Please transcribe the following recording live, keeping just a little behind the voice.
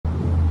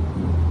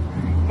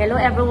Hello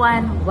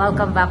everyone,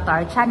 welcome back to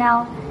our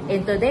channel.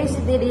 In today's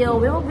video,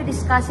 we will be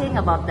discussing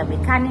about the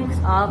mechanics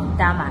of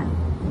Damath.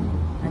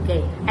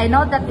 Okay, I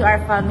know that you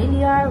are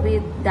familiar with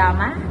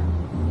Damath,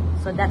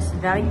 so that's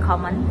very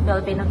common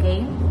Filipino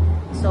game.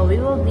 So we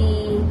will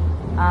be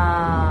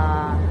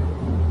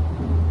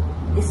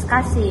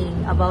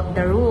discussing about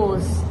the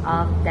rules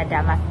of the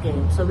Damath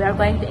game. So we are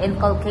going to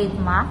inculcate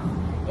math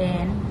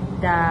in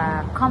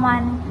the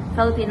common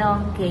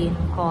Filipino game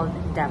called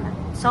Damath.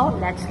 So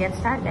let's get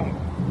started.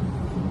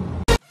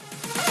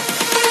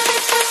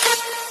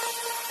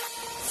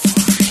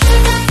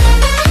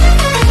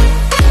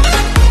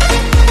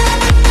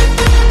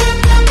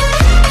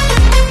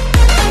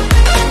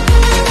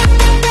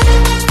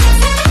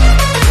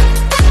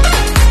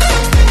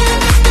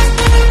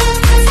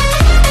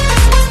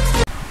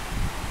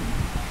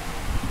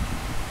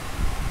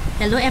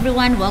 Hello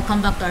everyone, welcome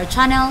back to our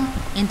channel.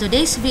 In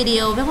today's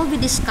video, we will be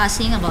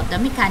discussing about the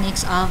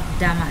mechanics of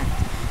Damath.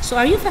 So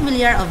are you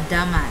familiar of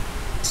Damath?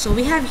 So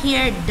we have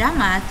here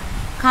Damath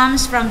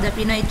comes from the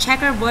Pinoy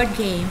checkerboard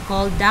game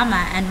called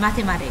Dama and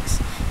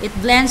Mathematics. It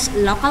blends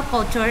local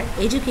culture,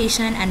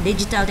 education, and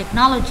digital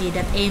technology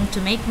that aim to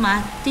make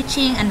math,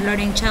 teaching, and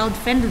learning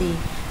child-friendly,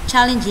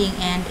 challenging,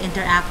 and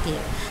interactive.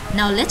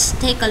 Now let's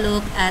take a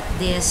look at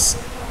this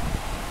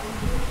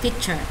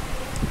picture.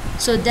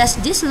 So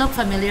does this look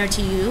familiar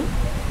to you?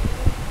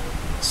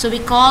 So we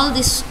call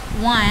this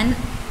one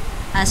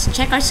as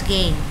checkers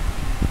game,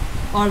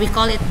 or we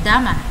call it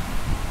Dama.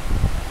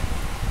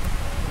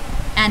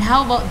 And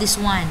how about this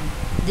one,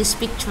 this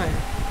picture?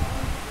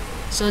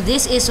 So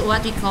this is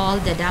what we call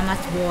the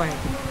Damath board.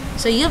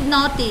 So you've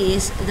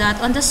noticed that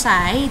on the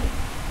side,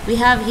 we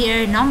have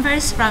here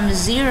numbers from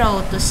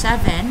 0 to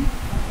 7,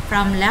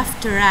 from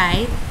left to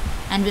right,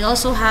 and we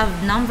also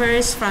have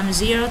numbers from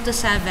 0 to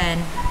 7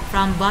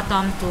 from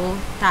bottom to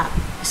top.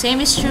 Same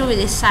is true with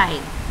this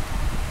side,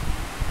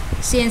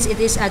 since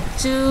it is a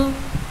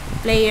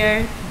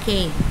two-player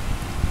game.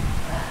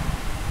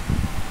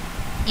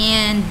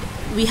 And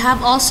we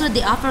have also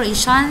the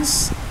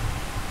operations.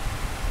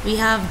 We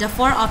have the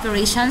 4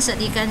 operations that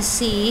you can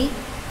see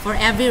for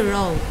every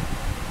row.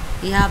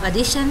 We have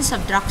addition,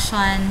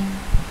 subtraction,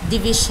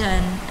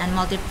 division, and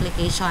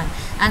multiplication.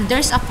 And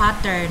there's a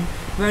pattern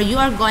where you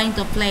are going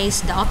to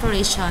place the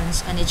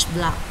operations on each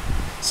block.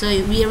 So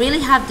we really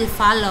have to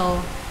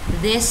follow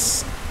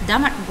this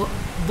Damath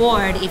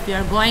board if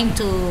you're going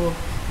to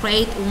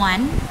create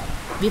one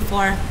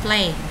before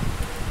playing.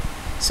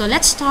 So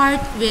let's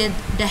start with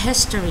the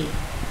history.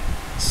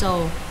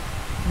 So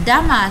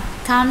Damath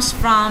comes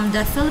from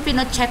the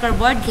Filipino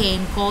checkerboard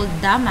game called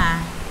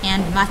Dama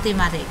and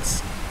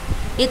Mathematics.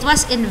 It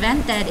was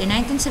invented in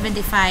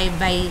 1975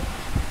 by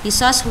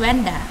Jesus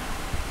Huenda.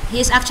 He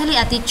is actually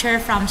a teacher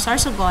from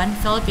Sorsogon,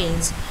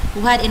 Philippines,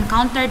 who had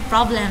encountered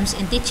problems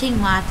in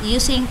teaching math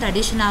using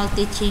traditional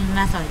teaching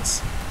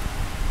methods.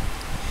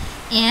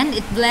 And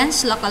it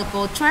blends local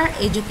culture,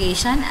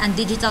 education, and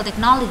digital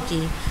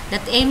technology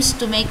that aims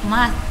to make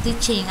math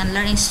teaching and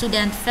learning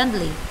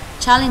student-friendly,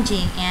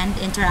 challenging, and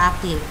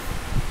interactive.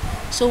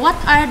 So what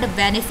are the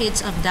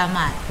benefits of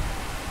Damath?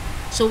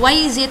 So why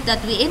is it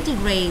that we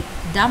integrate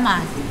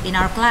Damath in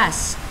our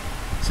class?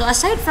 So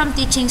aside from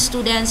teaching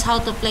students how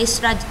to play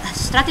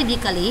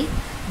strategically,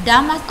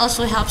 Damath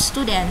also helps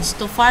students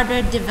to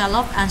further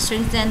develop and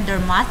strengthen their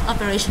math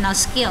operational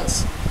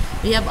skills.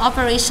 We have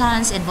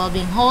operations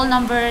involving whole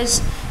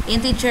numbers,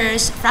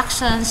 integers,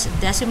 fractions,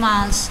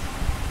 decimals.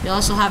 We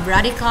also have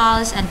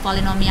radicals and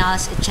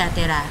polynomials,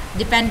 etc.,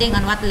 depending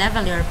on what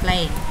level you're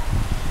playing.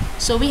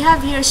 So we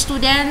have here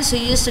students who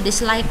used to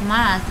dislike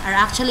math are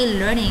actually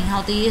learning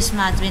how to use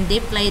math when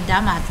they play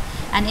Damath,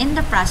 and in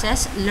the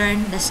process,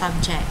 learn the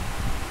subject.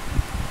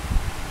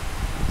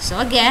 So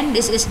again,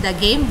 this is the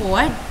game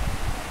board.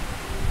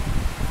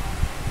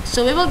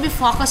 So we will be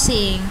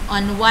focusing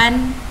on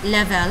one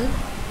level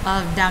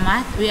of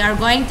Damath. We are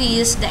going to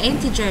use the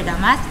integer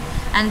Damath,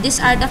 and these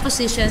are the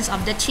positions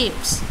of the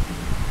chips.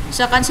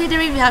 So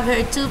considering we have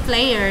here 2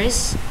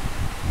 players,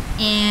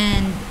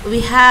 and we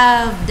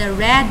have the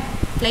red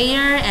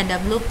player and the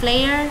blue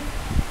player,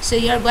 so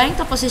you're going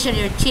to position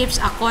your chips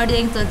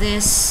according to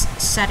this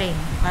setting,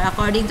 or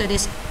according to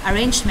this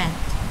arrangement.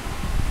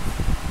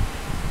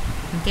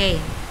 Okay.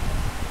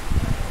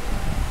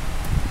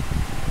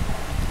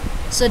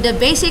 So the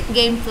basic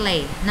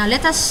gameplay. Now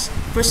let us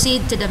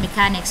proceed to the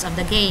mechanics of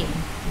the game.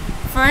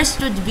 First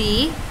would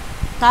be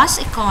toss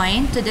a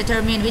coin to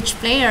determine which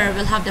player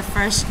will have the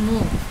first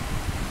move.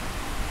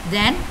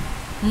 Then,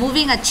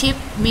 moving a chip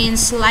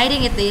means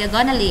sliding it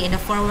diagonally in the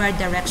forward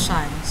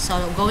direction.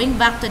 So going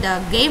back to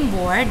the game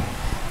board,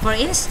 for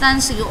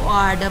instance, you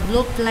are the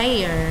blue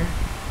player.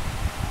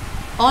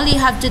 All you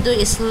have to do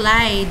is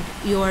slide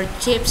your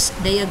chips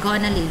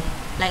diagonally,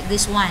 like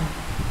this one,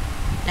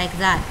 like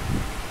that.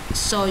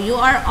 So you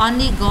are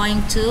only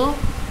going to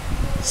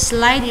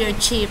slide your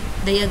chip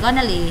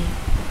diagonally,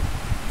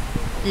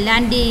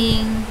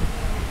 landing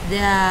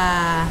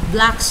the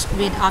blocks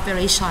with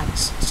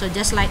operations. So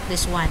just like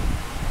this one,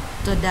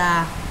 to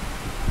the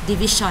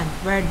division,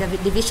 where the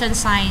division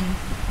sign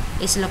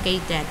is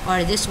located,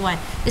 or this one.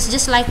 It's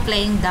just like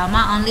playing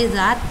Dama, only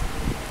that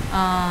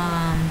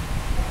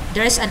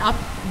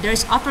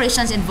there's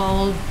operations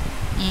involved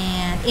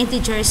and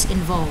integers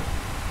involved.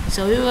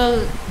 So we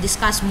will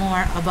discuss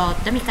more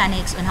about the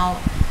mechanics on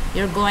how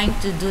you're going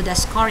to do the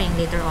scoring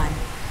later on.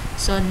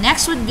 So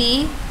next would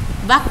be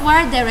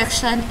backward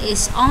direction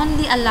is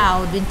only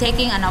allowed when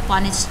taking an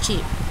opponent's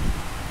chip.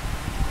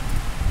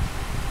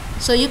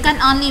 So you can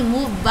only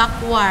move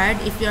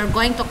backward if you're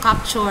going to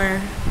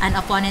capture an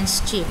opponent's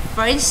chip.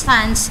 For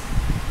instance,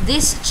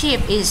 this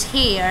chip is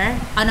here.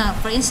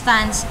 For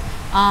instance,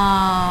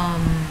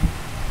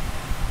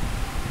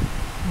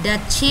 the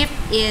chip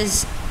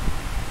is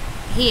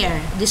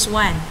here. This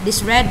one,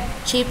 this red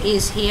chip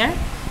is here,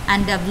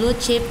 and the blue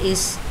chip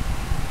is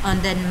on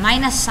the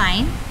minus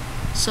sign.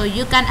 So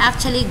you can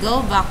actually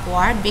go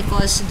backward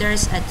because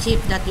there's a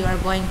chip that you are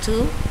going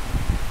to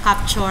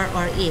capture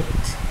or eat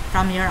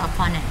from your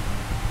opponent.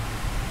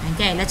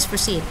 Okay, let's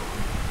proceed.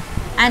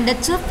 And the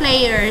two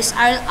players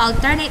are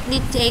alternately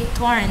take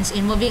turns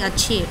in moving a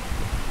chip.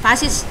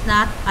 Pass is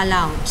not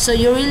allowed. So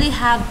you really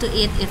have to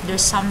eat if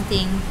there's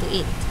something to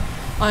eat,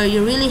 or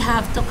you really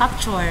have to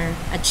capture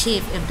a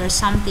chip if there's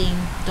something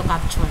to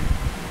capture.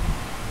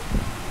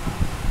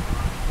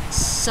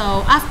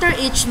 So after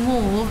each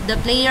move, the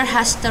player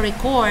has to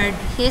record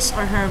his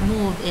or her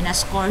move in a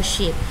score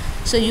sheet.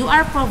 So you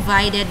are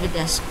provided with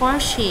a score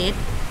sheet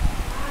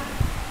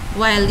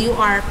while you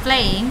are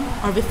playing,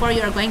 or before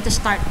you are going to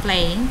start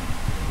playing,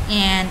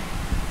 and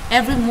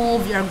every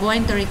move you are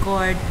going to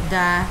record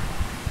the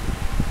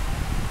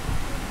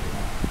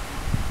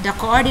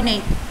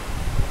coordinate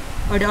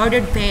or the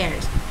ordered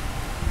pairs.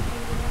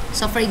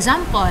 So for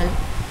example,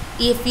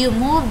 if you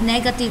move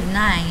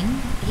 -9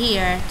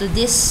 here to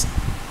this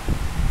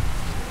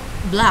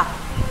block,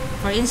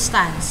 for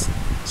instance,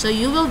 so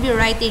you will be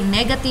writing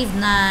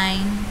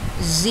 -9,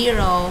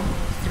 0,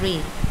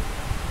 3.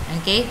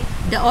 Okay,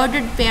 the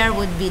ordered pair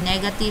would be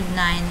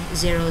 -9,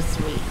 0,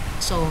 3.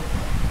 So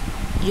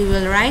you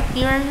will write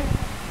your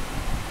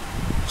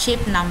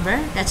chip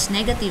number, that's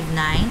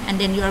 -9, and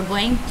then you are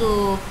going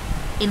to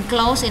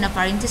enclose in a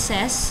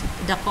parenthesis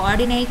the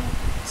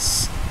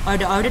coordinates or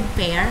the ordered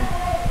pair.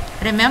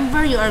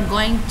 Remember, you are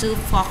going to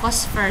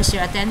focus first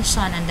your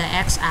attention on the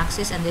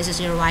x-axis, and this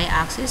is your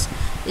y-axis.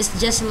 It's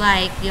just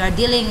like you are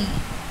dealing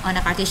on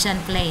a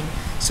Cartesian plane.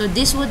 So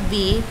this would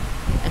be,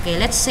 okay,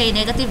 let's say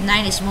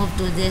 -9 is moved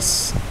to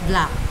this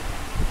block.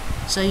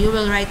 So you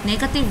will write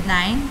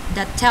 -9.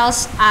 That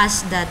tells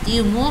us that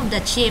you moved the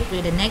chip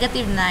with a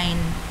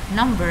 -9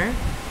 number,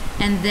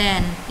 and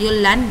then you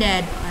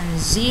landed on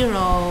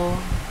 0,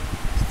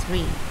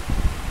 3.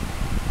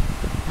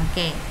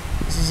 Okay,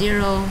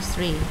 0,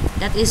 3.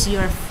 That is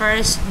your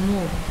first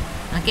move.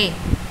 Okay,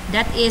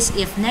 that is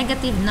if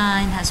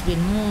 -9 has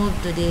been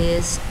moved to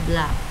this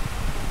block.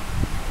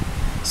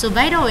 So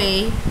by the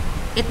way,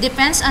 it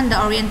depends on the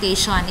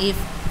orientation. If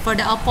for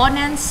the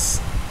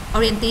opponent's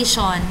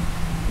orientation,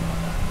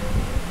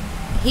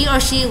 he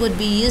or she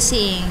would be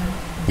using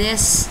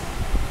this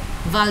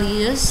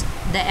values,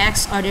 the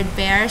x ordered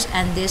pairs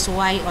and this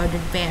y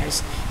ordered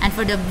pairs. And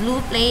for the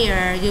blue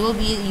player, you will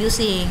be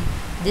using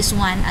this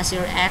one as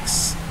your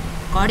x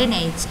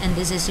coordinates, and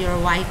this is your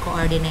y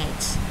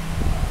coordinates.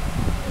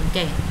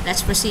 Okay,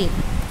 let's proceed.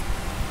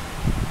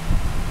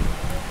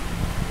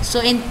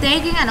 So in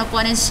taking an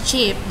opponent's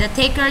chip, the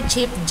taker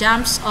chip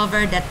jumps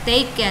over the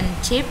taken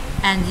chip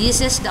and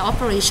uses the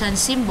operation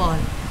symbol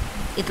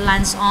it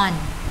lands on.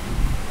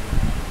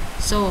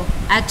 So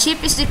a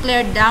chip is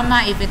declared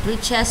Dama if it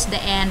reaches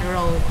the end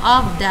row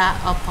of the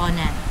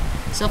opponent.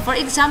 So for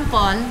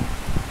example,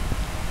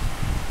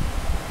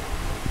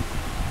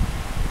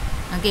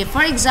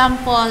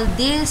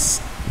 this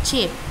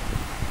chip,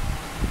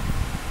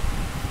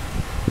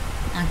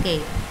 okay,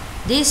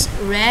 this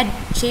red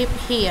chip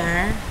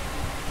here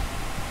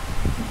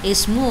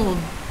is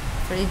moved.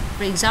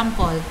 For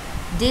example,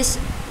 this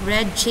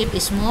red chip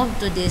is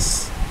moved to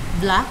this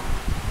block.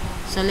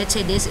 So let's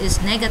say this is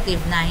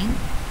 -9.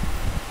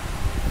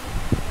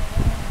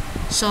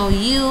 So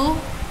you,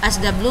 as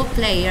the blue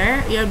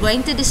player, you're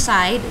going to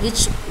decide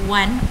which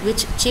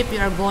chip you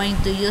are going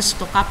to use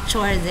to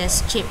capture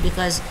this chip,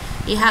 because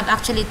you have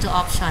actually two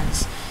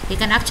options. You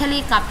can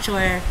actually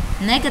capture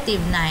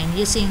 -9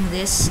 using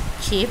this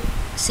chip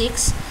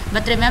 6,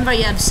 but remember,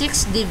 you have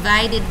 6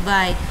 divided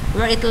by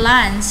where it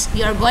lands.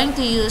 You are going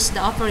to use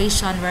the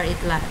operation where it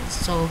lands.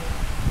 So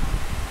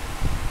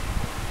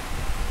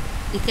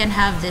you can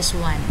have this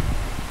one.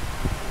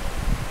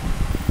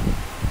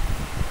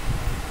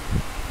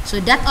 So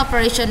that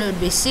operation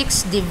would be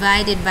 6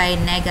 divided by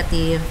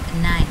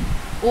 -9.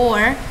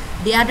 Or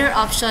the other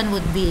option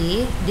would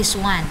be this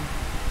one.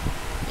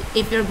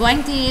 If you're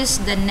going to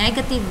use the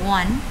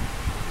 -1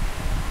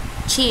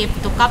 chip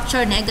to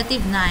capture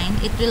 -9,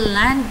 it will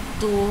land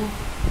to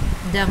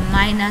the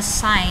minus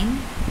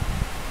sign.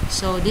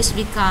 So this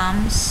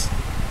becomes,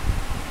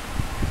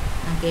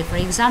 okay, for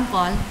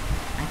example,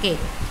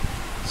 okay,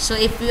 so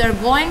if we are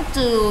going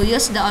to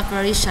use the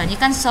operation, you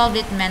can solve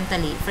it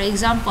mentally. For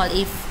example,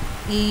 if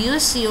you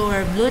use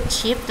your blue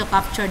chip to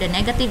capture the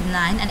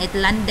 -9 and it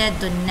landed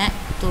to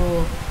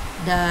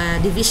the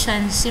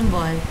division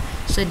symbol.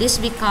 So this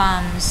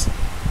becomes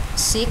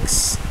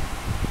 6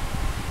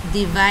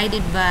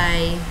 divided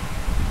by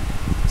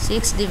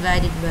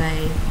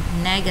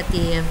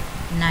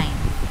 -9.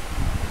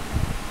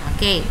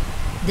 Okay,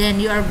 then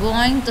you are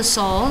going to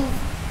solve.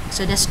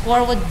 So the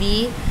score would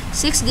be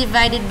 6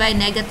 divided by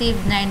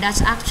 -9.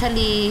 That's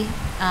actually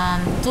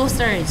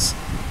 2/3,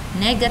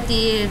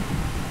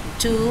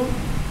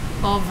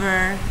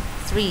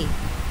 -2/3.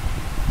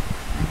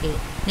 Okay,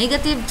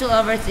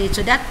 -2/3.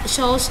 So that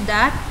shows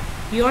that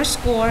your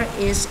score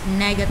is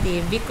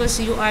negative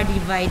because you are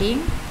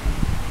dividing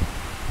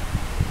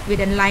with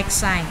unlike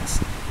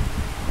signs.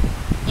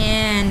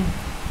 And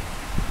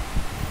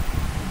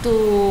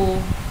to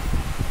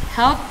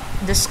help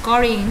the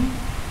scoring,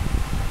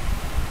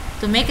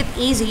 to make it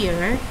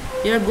easier,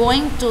 you're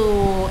going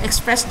to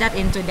express that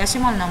into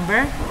decimal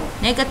number.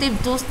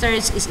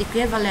 -2/3 is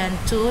equivalent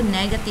to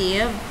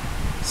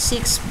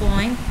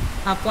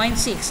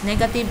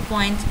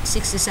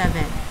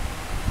 -0.67.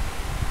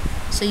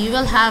 So you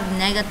will have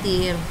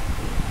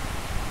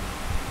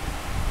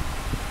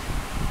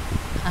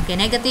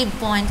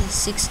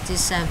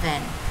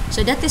 -0.67.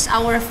 So that is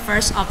our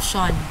first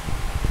option.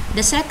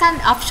 The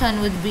second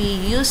option would be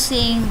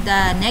using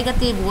the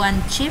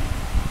 -1 chip,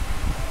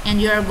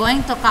 and you're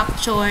going to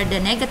capture the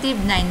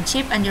 -9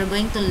 chip and you're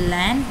going to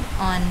land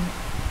on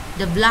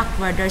the block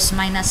where there's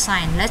minus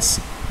sign. Let's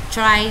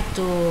try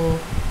to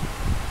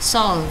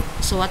solve.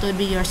 So what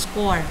would be your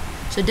score?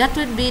 So that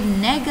would be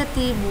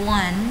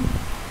 -1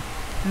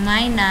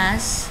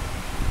 minus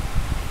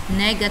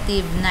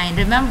 -9.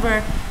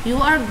 Remember, you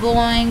are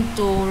going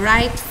to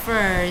write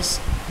first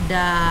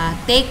the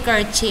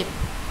taker chip.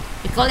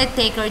 We call it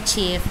taker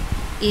chip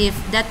if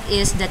that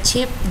is the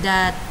chip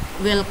that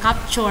will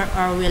capture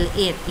or will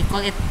eat. We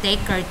call it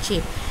taker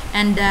chip.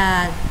 And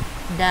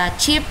the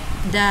chip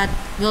that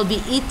will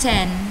be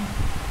eaten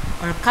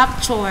or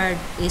captured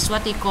is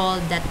what we call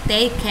the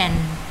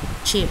taken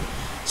chip.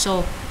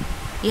 So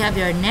you have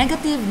your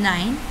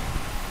 -9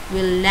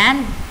 will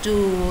land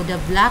to the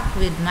block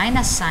with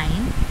minus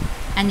sign,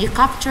 and you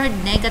captured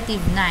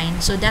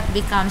 -9, so that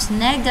becomes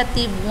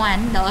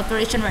 -1. The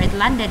operation where it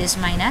landed is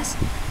minus,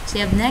 so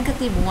you have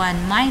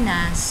 -1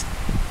 minus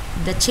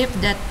the chip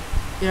that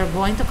you're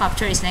going to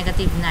capture is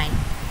 -9.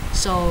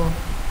 So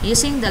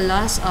using the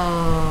laws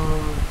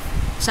of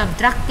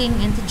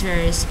subtracting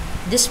integers,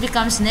 this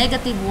becomes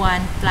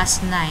 -1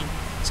 plus 9.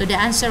 So the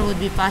answer would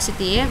be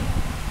 +8.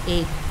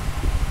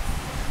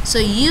 So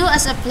you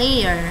as a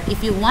player, if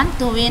you want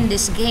to win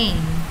this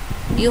game,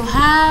 you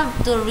have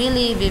to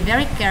really be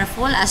very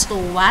careful as to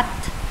what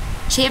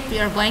chip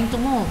you're going to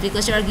move,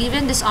 because you're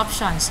given these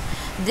options.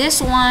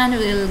 This one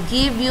will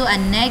give you a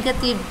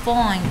negative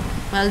point,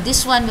 while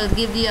this one will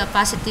give you a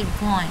positive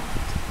point.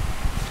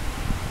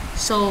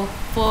 So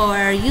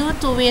for you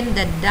to win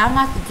the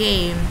Damath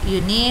game, you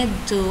need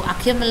to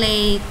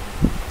accumulate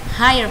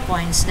higher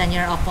points than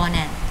your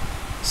opponent.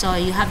 So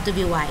you have to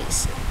be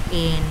wise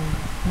in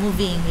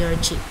moving your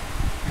chip.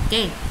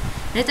 Okay,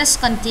 let us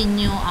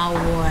continue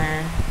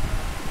our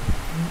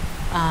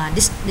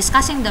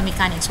discussing the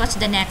mechanics. What's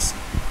the next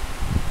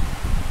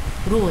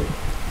rule?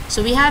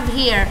 So we have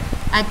here,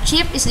 a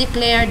chip is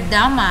declared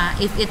Dama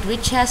if it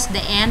reaches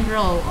the end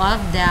row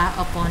of the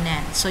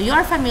opponent. So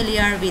you're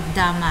familiar with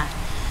Dama.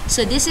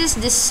 So this is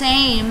the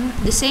same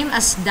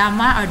as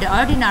Dama, or the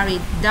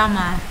ordinary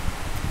Dama,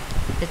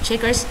 the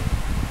checkers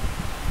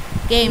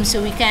game.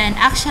 So we can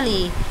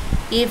actually,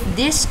 if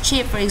this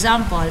chip, for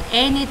example,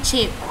 any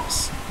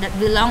chips that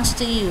belongs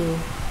to you,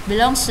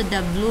 belongs to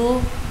the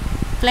blue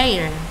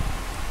player,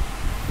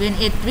 when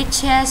it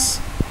reaches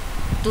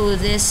to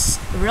this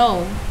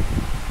row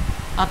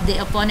of the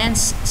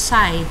opponent's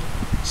side,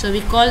 so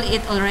we call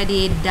it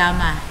already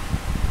Dama.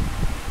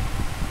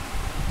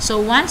 So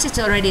once it's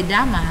already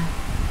Dama,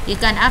 you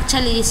can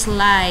actually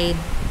slide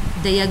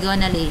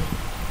diagonally.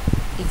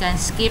 You can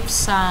skip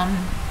some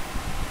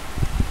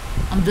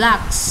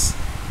blocks.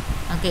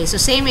 Okay, so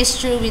same is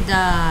true with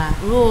the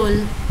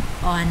rule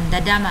on the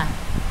Dama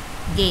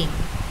game,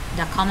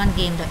 the common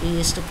game that we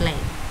used to play.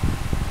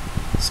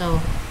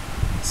 So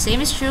same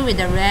is true with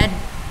the red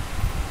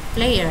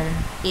player.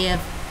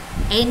 If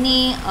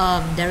any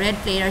of the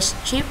red player's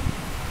chip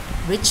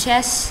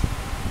reaches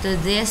to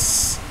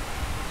this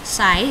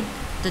side,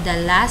 to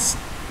the last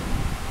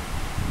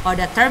or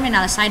the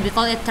terminal side, we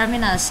call it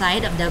terminal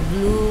side of the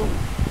blue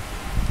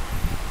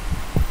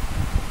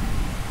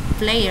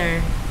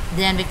player,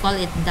 then we call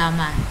it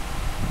Dama.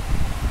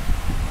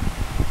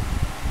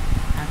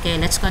 Okay,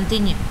 let's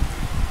continue.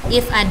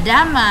 If a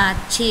Dama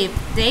chip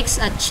takes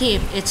a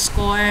chip, its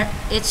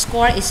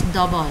score is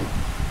doubled.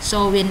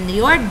 So when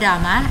your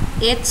Dama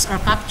eats or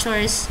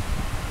captures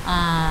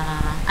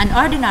an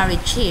ordinary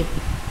chip,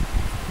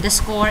 the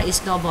score is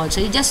doubled.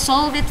 So you just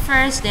solve it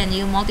first, then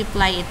you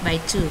multiply it by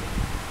 2.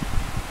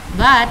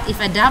 But if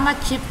a Dama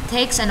chip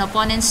takes an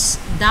opponent's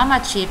Dama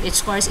chip,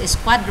 its score is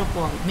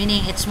quadrupled,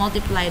 meaning it's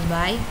multiplied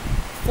by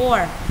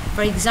 4.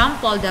 For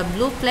example, the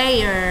blue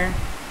player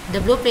the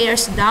blue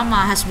player's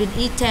dama has been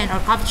eaten or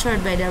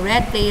captured by the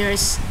red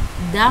player's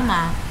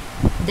dama,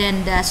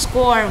 then the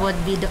score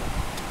would be the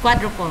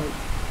quadruple.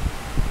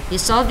 You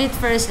solve it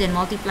first, then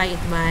multiply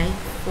it by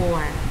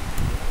 4.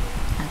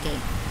 Okay,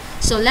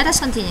 so let us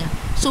continue.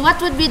 So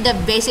what would be the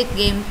basic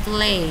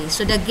gameplay?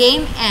 So the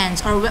game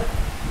ends, or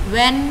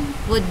when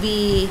would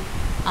be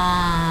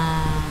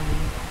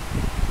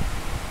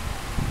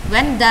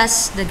when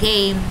does the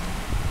game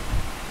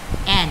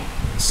end?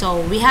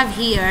 So we have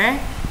here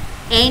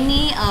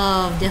any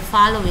of the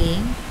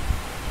following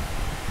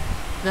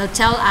will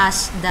tell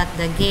us that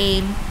the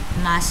game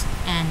must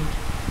end.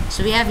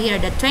 So we have here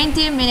the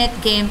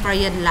 20-minute game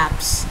period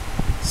lapse.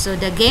 So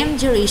the game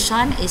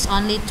duration is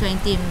only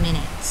 20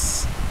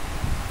 minutes.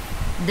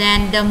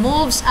 Then the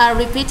moves are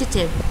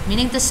repetitive,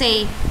 meaning to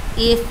say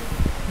if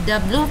the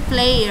blue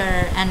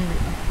player and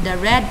the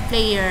red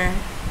player,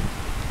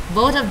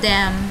 both of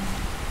them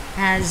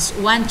has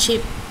 1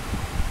 chip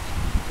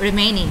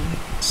remaining,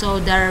 so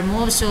their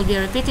moves will be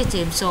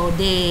repetitive, so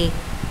the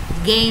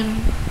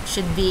game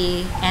should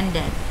be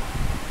ended.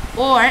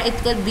 Or it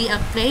could be a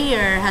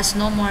player has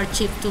no more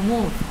chip to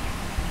move,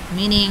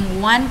 meaning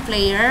one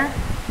player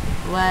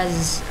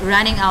was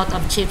running out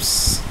of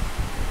chips,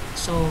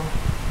 so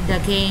the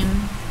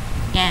game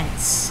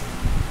ends.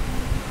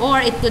 Or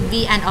it could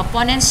be an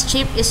opponent's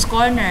chip is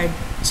cornered,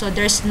 so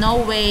there's no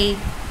way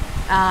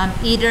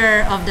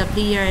either of the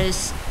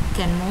players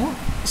can move,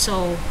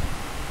 so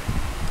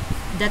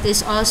that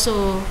is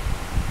also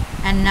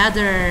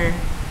another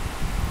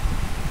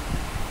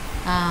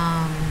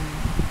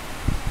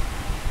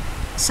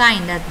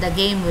sign that the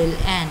game will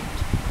end.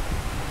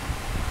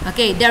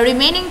 Okay, the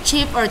remaining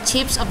chip or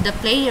chips of the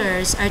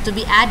players are to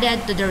be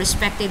added to the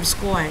respective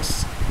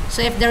scores.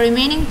 So if the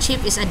remaining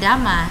chip is a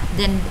dama,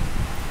 then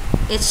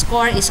its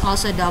score is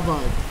also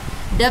doubled.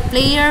 The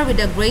player with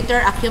the greater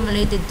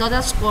accumulated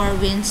total score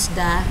wins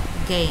the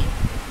game.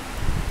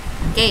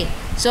 Okay,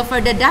 so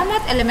for the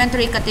Damath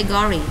elementary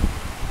category,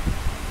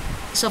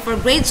 so for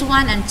grades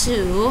 1 and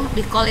 2,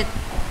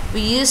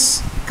 we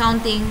use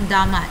counting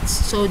Damaths.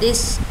 So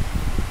these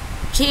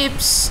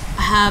chips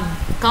have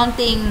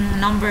counting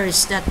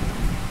numbers that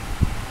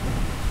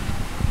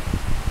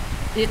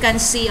you can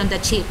see on the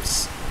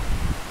chips.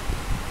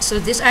 So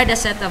these are the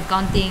set of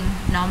counting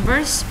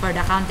numbers for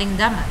the counting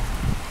Damath.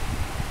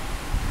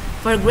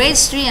 For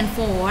grades 3 and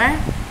 4,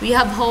 we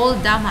have whole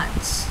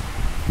Damaths.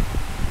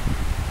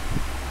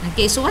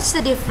 Okay, so what's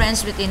the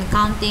difference between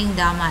counting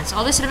Damaths?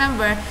 Always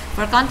remember,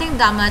 for counting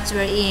Damaths,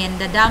 we're in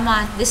the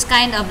Damath, this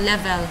kind of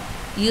level,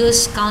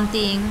 use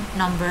counting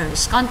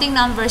numbers. Counting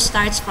numbers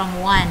starts from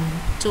 1,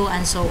 2,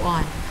 and so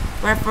on.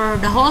 Where for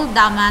the whole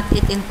Damath,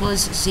 it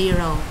includes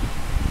 0,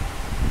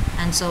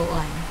 and so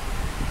on.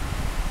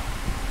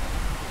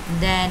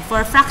 Then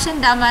for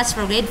fraction Damaths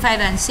for grade 5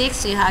 and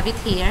 6, you have it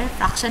here,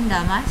 fraction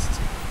Damaths.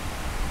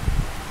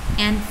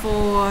 And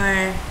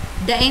for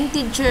the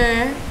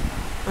integer,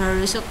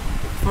 or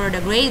for the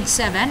grade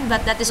 7,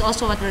 but that is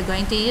also what we're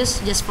going to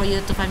use just for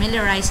you to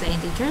familiarize the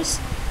integers.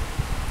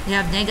 You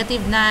have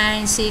negative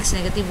 9, 6,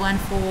 negative 1,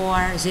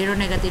 4, 0,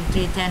 negative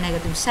 3, 10,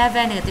 negative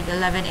 7, negative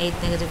 11, 8,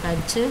 negative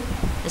 5, 2.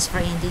 That's for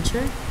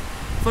integer.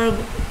 For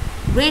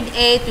grade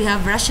 8, we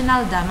have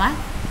rational Damath.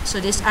 So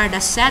these are the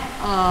set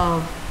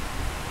of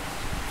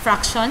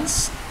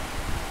fractions,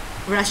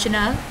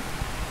 rational,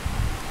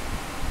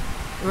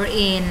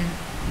 wherein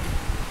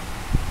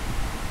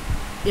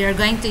we are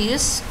going to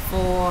use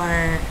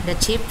for the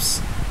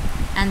chips,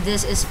 and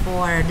this is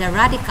for the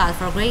radical.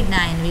 For grade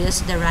 9, we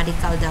use the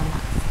radical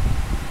Damath.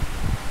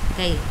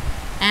 Okay,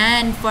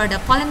 and for the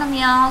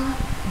polynomial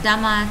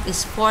Damath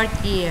is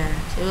 4th year,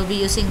 so we'll be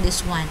using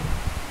this one.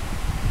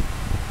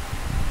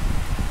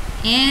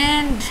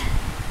 And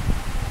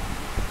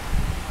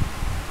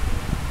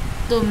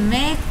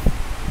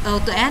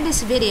to end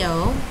this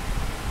video,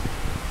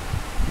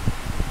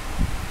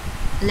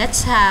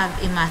 let's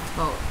have a math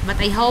code. But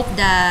I hope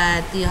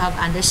that you have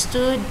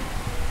understood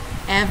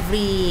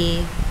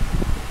every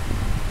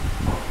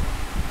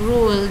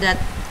rule that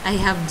I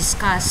have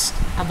discussed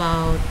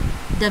about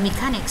the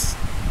mechanics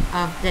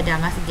of the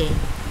Damath game.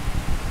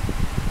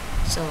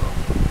 So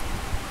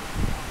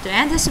to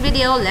end this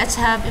video, let's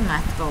have a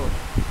math code.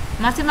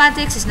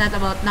 Mathematics is not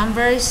about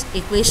numbers,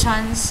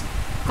 equations,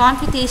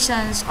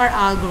 computations, or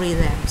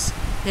algorithms.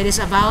 It is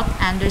about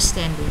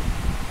understanding.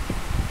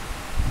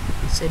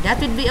 So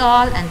that would be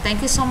all, and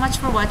thank you so much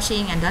for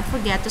watching, and don't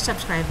forget to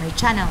subscribe my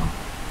channel.